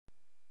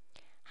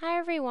Hi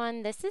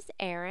everyone, this is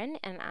Erin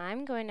and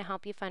I'm going to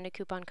help you find a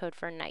coupon code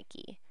for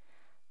Nike.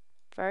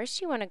 First,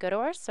 you want to go to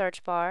our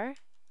search bar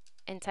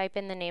and type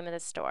in the name of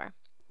the store.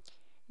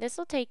 This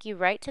will take you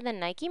right to the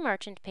Nike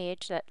merchant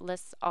page that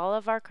lists all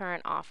of our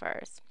current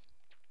offers.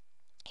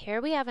 Here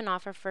we have an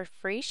offer for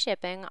free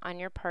shipping on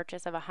your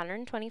purchase of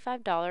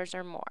 $125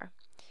 or more.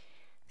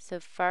 So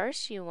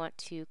first, you want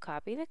to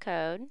copy the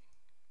code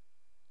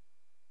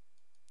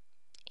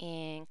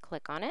and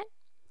click on it,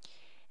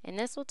 and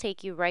this will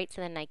take you right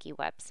to the Nike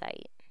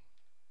website.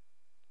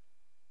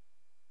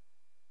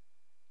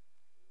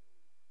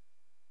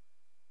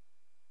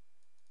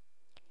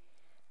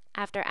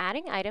 After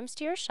adding items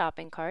to your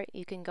shopping cart,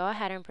 you can go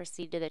ahead and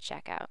proceed to the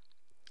checkout.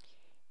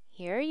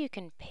 Here you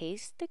can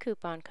paste the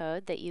coupon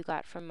code that you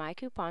got from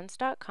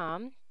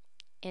mycoupons.com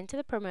into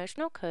the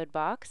promotional code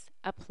box,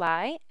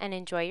 apply, and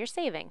enjoy your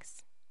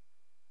savings.